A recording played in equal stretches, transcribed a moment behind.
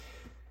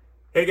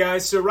Hey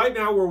guys, so right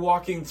now we're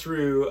walking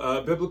through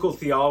biblical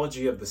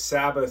theology of the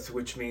Sabbath,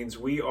 which means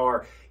we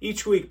are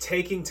each week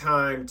taking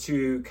time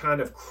to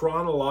kind of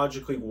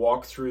chronologically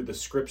walk through the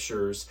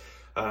scriptures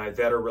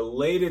that are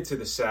related to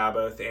the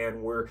Sabbath,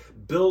 and we're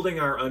building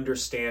our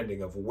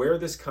understanding of where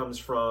this comes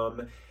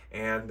from,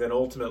 and then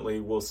ultimately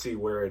we'll see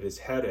where it is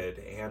headed.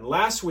 And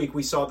last week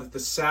we saw that the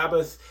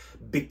Sabbath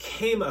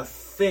became a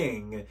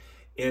thing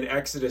in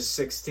Exodus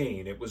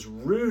 16. It was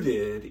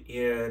rooted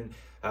in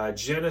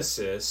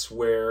Genesis,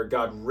 where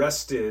God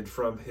rested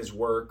from his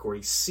work, or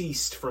he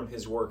ceased from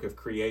his work of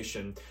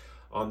creation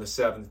on the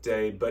seventh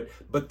day. But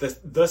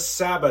the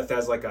Sabbath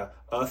as like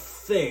a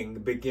thing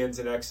begins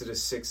in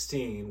Exodus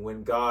 16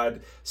 when God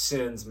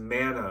sends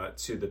manna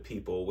to the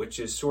people, which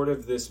is sort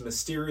of this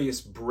mysterious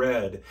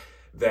bread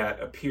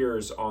that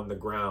appears on the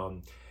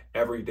ground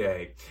every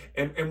day.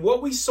 And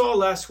what we saw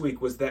last week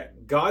was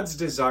that God's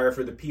desire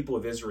for the people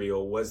of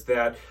Israel was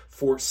that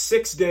for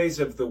 6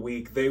 days of the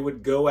week they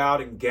would go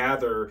out and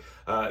gather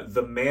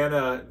the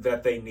manna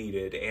that they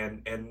needed.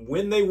 And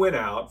when they went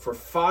out for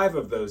 5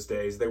 of those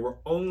days, they were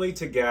only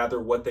to gather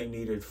what they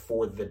needed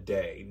for the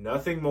day.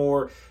 Nothing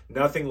more,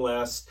 nothing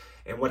less.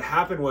 And what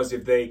happened was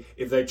if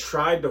they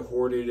tried to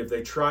hoard it, if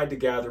they tried to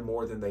gather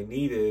more than they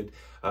needed,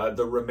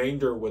 the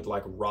remainder would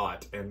like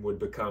rot and would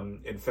become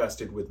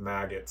infested with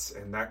maggots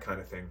and that kind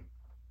of thing.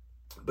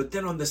 But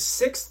then on the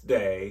 6th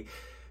day,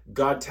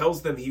 God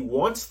tells them he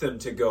wants them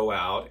to go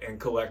out and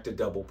collect a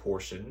double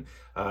portion,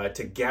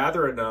 to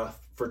gather enough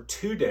for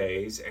 2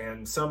 days,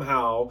 and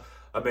somehow,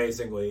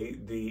 amazingly,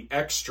 the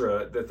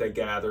extra that they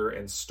gather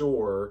and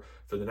store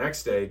for the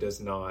next day does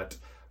not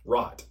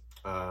rot.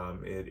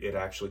 It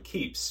actually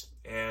keeps.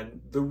 And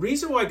the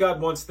reason why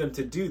God wants them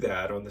to do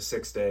that on the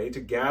 6th day,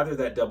 to gather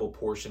that double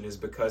portion, is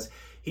because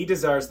he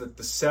desires that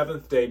the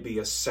 7th day be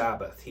a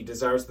Sabbath. He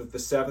desires that the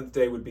 7th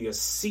day would be a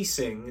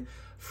ceasing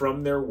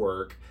from their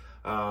work,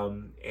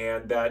 and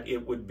that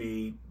it would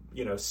be,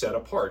 set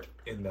apart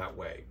in that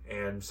way.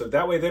 And so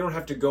that way they don't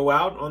have to go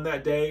out on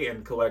that day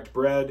and collect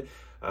bread.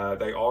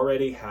 They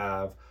already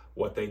have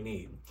what they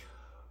need.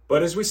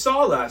 But as we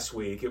saw last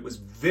week, it was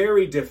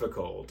very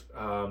difficult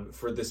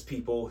for this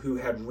people who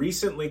had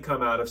recently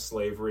come out of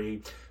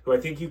slavery, who I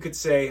think you could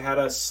say had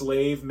a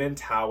slave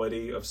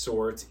mentality of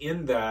sorts,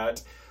 in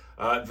that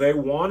they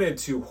wanted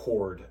to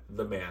hoard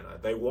the manna.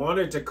 They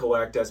wanted to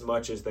collect as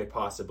much as they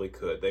possibly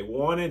could. They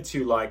wanted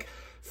to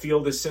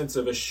feel the sense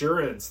of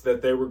assurance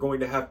that they were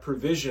going to have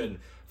provision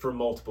for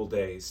multiple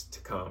days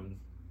to come.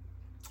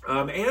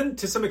 And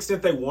to some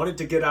extent, they wanted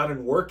to get out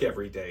and work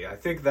every day. I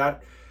think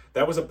that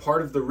was a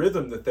part of the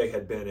rhythm that they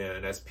had been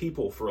in as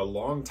people for a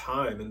long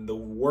time, and the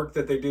work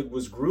that they did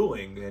was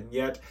grueling, and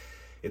yet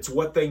it's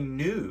what they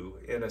knew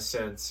in a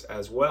sense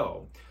as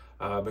well,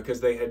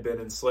 because they had been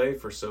enslaved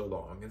for so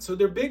long. And so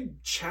their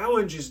big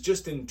challenge is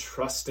just in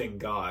trusting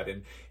God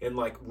and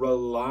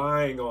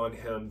relying on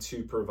him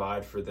to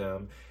provide for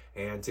them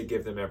and to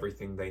give them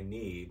everything they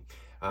need.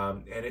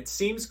 And it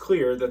seems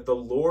clear that the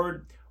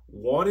Lord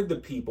wanted the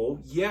people,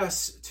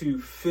 yes, to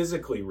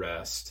physically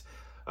rest,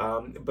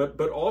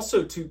 but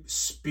also to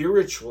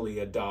spiritually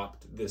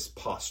adopt this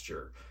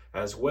posture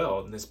as well,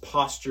 and this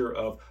posture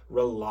of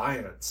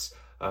reliance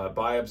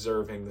by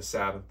observing the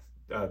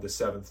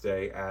 7th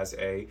day as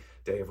a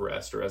day of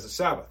rest, or as a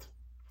Sabbath.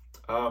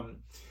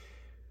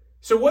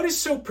 So what is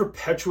so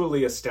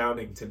perpetually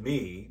astounding to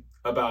me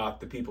about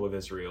the people of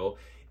Israel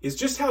is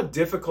just how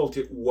difficult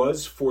it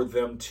was for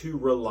them to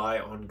rely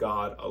on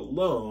God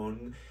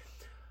alone,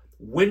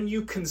 when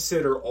you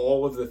consider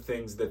all of the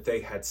things that they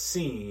had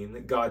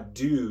seen God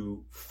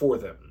do for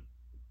them.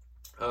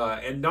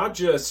 And not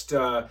just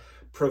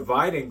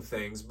providing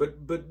things, but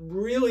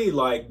really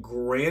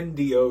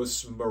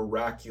grandiose,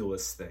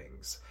 miraculous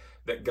things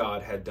that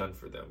God had done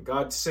for them.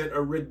 God sent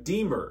a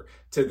redeemer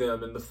to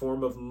them in the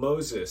form of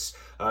Moses.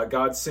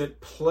 God sent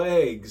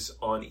plagues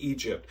on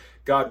Egypt.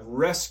 God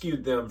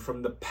rescued them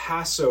from the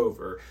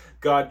Passover.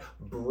 God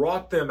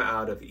brought them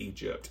out of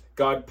Egypt.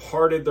 God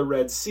parted the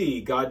Red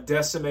Sea. God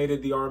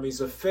decimated the armies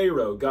of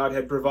Pharaoh. God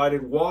had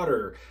provided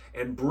water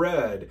and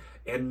bread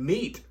and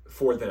meat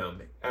for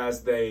them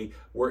as they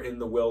were in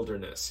the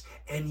wilderness.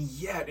 And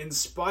yet, in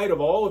spite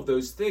of all of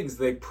those things,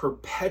 they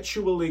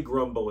perpetually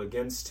grumble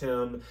against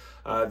him.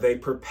 They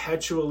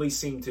perpetually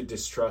seem to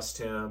distrust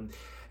him.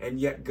 And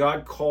yet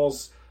God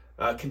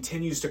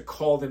continues to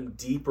call them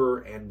deeper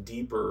and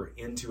deeper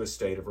into a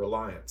state of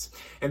reliance.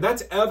 And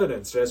that's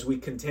evidenced as we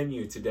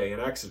continue today in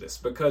Exodus,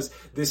 because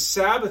this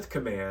Sabbath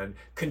command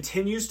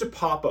continues to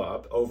pop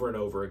up over and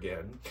over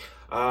again.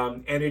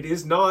 And it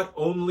is not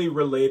only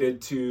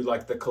related to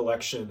the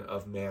collection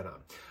of manna.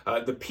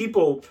 The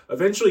people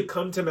eventually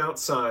come to Mount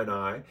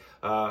Sinai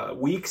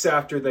weeks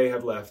after they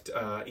have left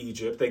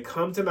Egypt. They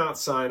come to Mount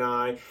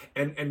Sinai,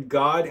 and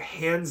God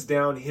hands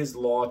down his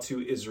law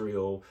to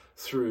Israel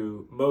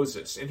through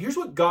Moses. And here's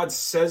what God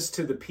says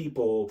to the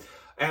people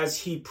as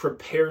he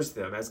prepares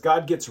them, as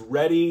God gets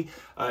ready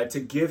to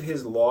give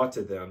his law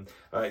to them.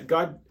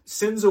 God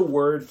sends a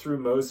word through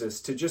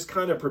Moses to just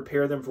kind of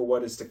prepare them for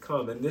what is to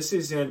come. And this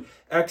is in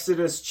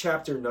Exodus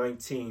chapter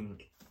 19.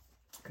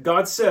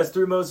 God says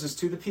through Moses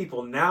to the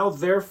people, "Now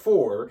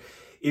therefore,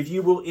 if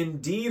you will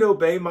indeed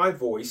obey my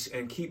voice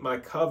and keep my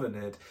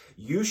covenant,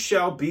 you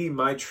shall be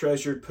my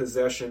treasured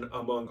possession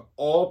among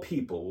all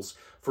peoples,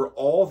 for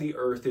all the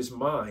earth is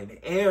mine,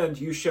 and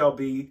you shall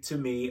be to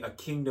me a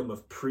kingdom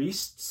of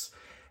priests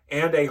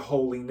and a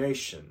holy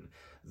nation.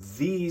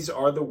 These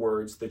are the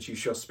words that you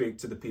shall speak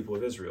to the people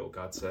of Israel,"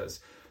 God says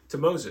to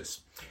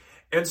Moses.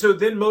 And so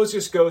then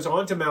Moses goes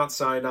on to Mount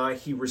Sinai.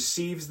 He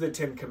receives the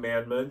 10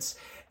 Commandments.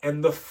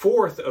 And the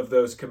fourth of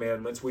those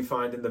commandments we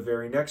find in the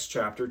very next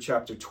chapter,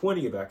 chapter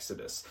 20 of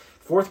Exodus.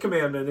 Fourth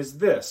commandment is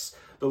this.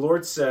 The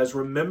Lord says,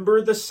 "Remember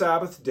the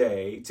Sabbath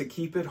day to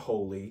keep it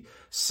holy.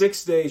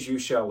 6 days you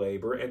shall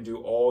labor and do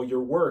all your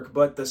work.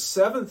 But the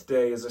seventh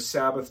day is a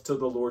Sabbath to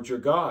the Lord your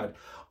God.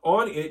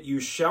 On it you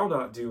shall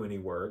not do any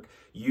work,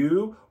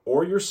 you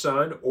or your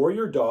son or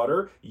your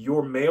daughter,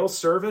 your male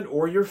servant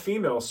or your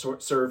female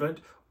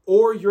servant,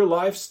 or your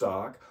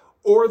livestock,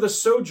 or the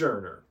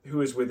sojourner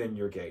who is within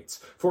your gates.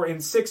 For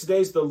in 6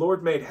 days the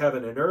Lord made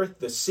heaven and earth,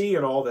 the sea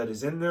and all that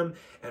is in them,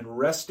 and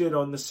rested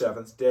on the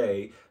seventh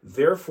day.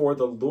 Therefore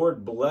the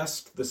Lord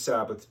blessed the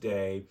Sabbath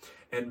day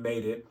and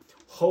made it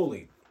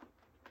holy."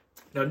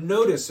 Now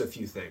notice a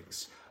few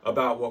things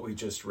about what we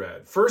just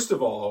read. First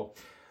of all,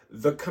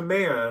 the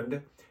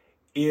command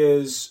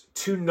is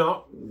to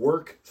not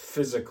work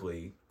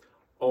physically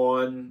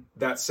on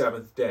that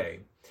seventh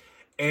day.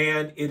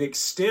 And it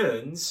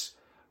extends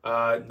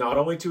not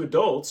only to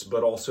adults,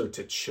 but also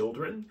to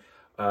children,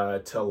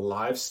 to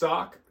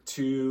livestock,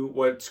 to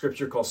what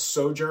Scripture calls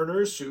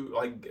sojourners, who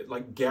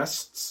like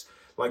guests,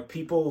 like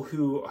people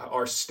who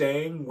are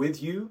staying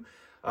with you.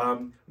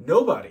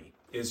 Nobody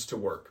is to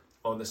work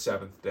on the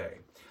seventh day.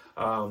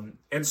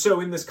 And so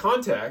in this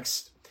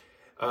context,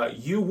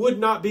 you would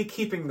not be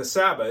keeping the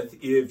Sabbath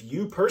if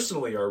you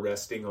personally are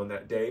resting on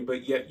that day,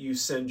 but yet you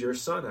send your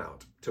son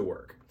out to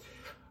work.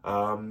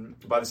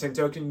 By the same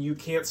token, you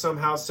can't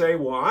somehow say,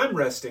 "Well, I'm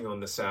resting on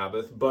the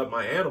Sabbath, but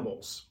my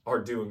animals are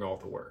doing all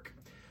the work."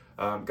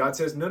 God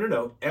says,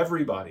 no,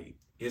 everybody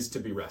is to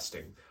be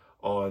resting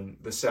on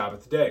the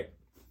Sabbath day.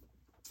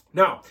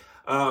 Now,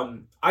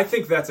 I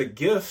think that's a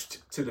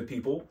gift to the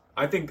people.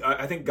 I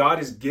think God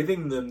is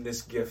giving them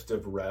this gift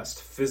of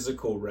rest,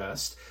 physical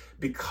rest,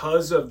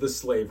 because of the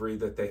slavery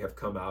that they have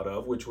come out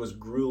of, which was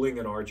grueling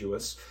and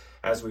arduous,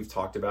 as we've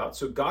talked about.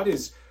 So God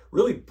is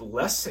really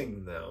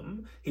blessing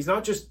them. He's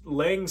not just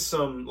laying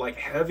some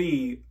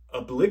heavy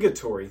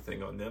obligatory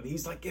thing on them.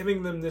 He's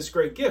giving them this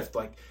great gift.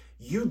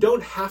 You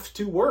don't have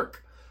to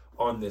work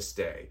on this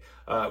day,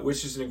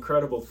 which is an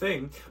incredible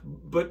thing.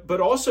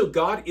 But also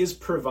God is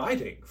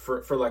providing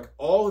for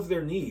all of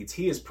their needs.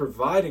 He is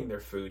providing their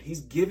food.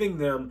 He's giving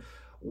them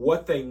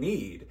what they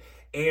need.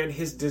 And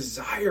his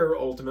desire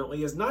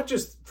ultimately is not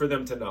just for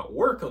them to not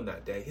work on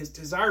that day. His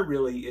desire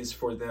really is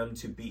for them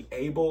to be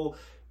able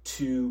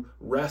to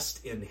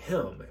rest in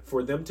him,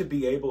 for them to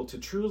be able to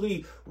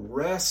truly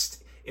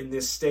rest in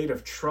this state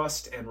of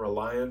trust and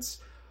reliance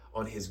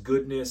on his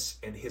goodness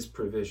and his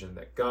provision,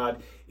 that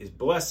God is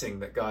blessing,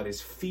 that God is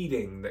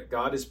feeding, that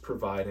God is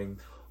providing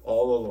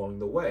all along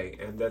the way,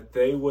 and that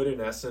they would in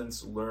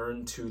essence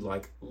learn to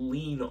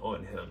lean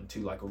on him,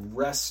 to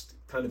rest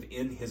kind of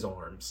in his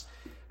arms,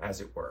 as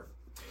it were.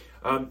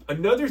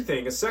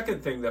 A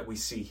second thing that we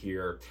see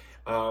here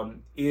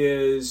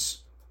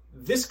is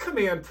this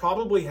command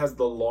probably has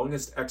the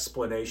longest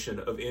explanation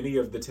of any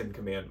of the 10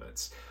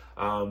 Commandments.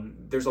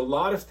 There's a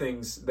lot of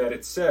things that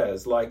it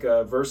says,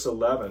 verse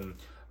 11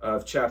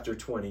 of chapter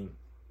 20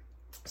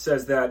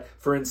 says that,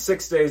 "For in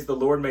 6 days the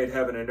Lord made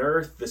heaven and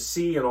earth, the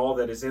sea and all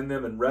that is in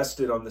them, and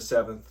rested on the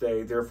seventh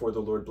day. Therefore the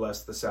Lord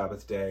blessed the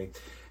Sabbath day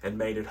and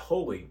made it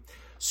holy."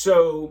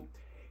 So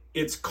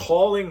it's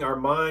calling our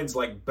minds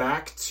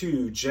back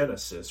to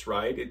Genesis,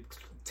 right? It's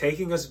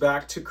taking us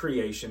back to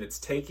creation. It's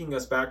taking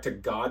us back to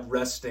God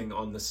resting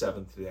on the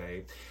seventh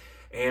day,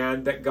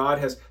 and that God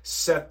has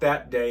set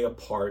that day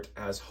apart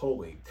as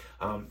holy.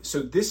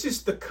 So this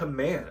is the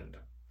command.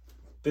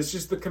 This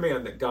is the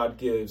command that God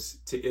gives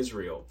to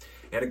Israel.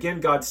 And again,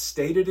 God's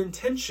stated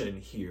intention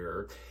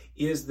here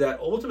is that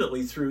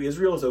ultimately through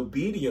Israel's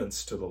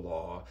obedience to the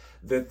law,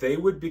 that they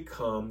would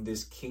become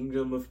this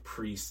kingdom of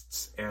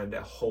priests and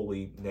a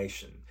holy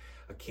nation.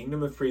 A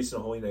kingdom of priests and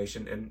a holy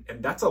nation.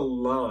 And that's a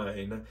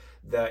line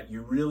that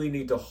you really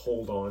need to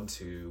hold on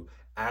to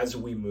as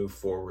we move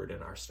forward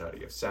in our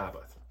study of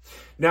Sabbath.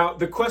 Now,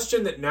 the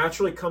question that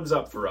naturally comes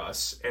up for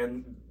us,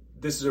 and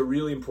this is a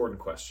really important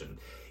question,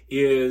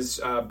 is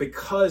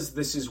because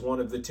this is one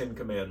of the 10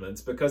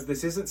 Commandments, because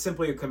this isn't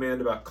simply a command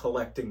about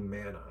collecting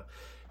manna,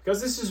 because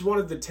this is one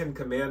of the 10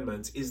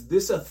 Commandments, is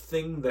this a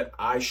thing that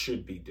I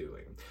should be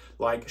doing?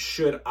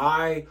 Should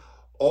I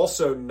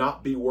also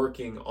not be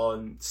working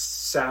on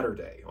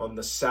Saturday, on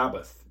the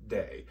Sabbath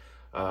day?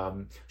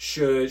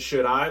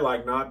 Should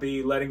I not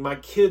be letting my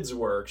kids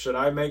work? Should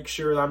I make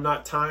sure I'm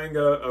not tying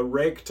a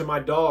rake to my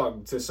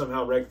dog to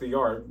somehow rake the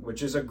yard,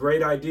 which is a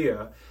great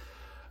idea?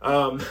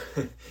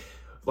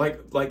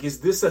 Is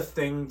this a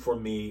thing for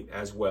me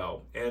as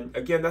well? And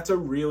again, that's a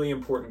really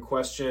important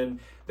question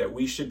that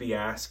we should be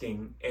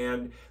asking.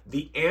 And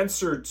the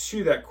answer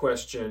to that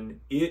question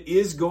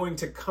is going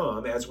to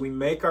come as we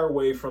make our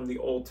way from the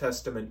Old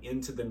Testament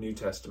into the New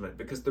Testament,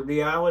 because the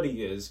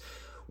reality is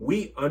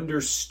we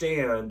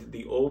understand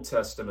the Old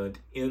Testament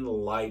in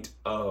light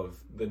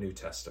of the New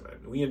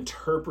Testament. We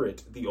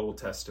interpret the Old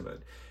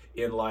Testament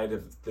in light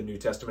of the New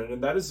Testament,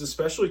 and that is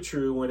especially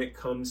true when it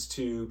comes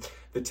to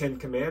the Ten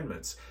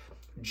Commandments.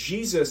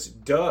 Jesus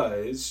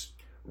does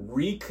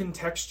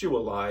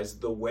recontextualize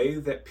the way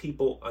that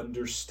people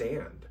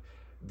understand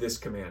this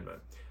commandment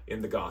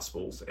in the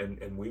Gospels,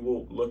 and we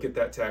will look at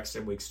that text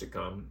in weeks to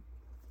come.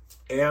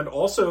 And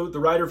also, the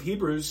writer of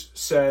Hebrews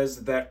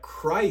says that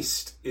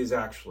Christ is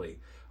actually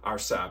our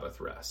Sabbath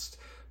rest,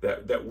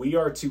 that we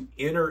are to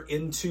enter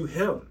into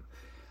him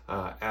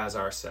as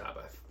our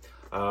Sabbath.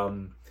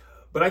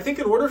 But I think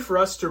in order for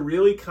us to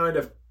really kind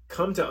of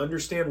come to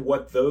understand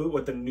what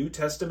the New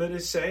Testament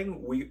is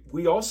saying,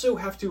 we also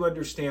have to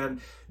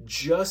understand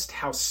just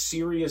how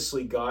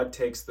seriously God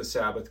takes the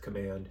Sabbath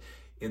command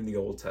in the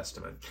Old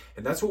Testament.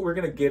 And that's what we're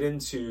going to get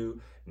into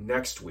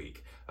next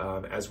week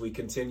as we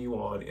continue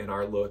on in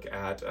our look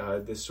at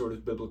this sort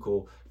of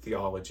biblical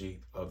theology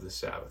of the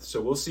Sabbath.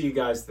 So we'll see you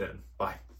guys then. Bye.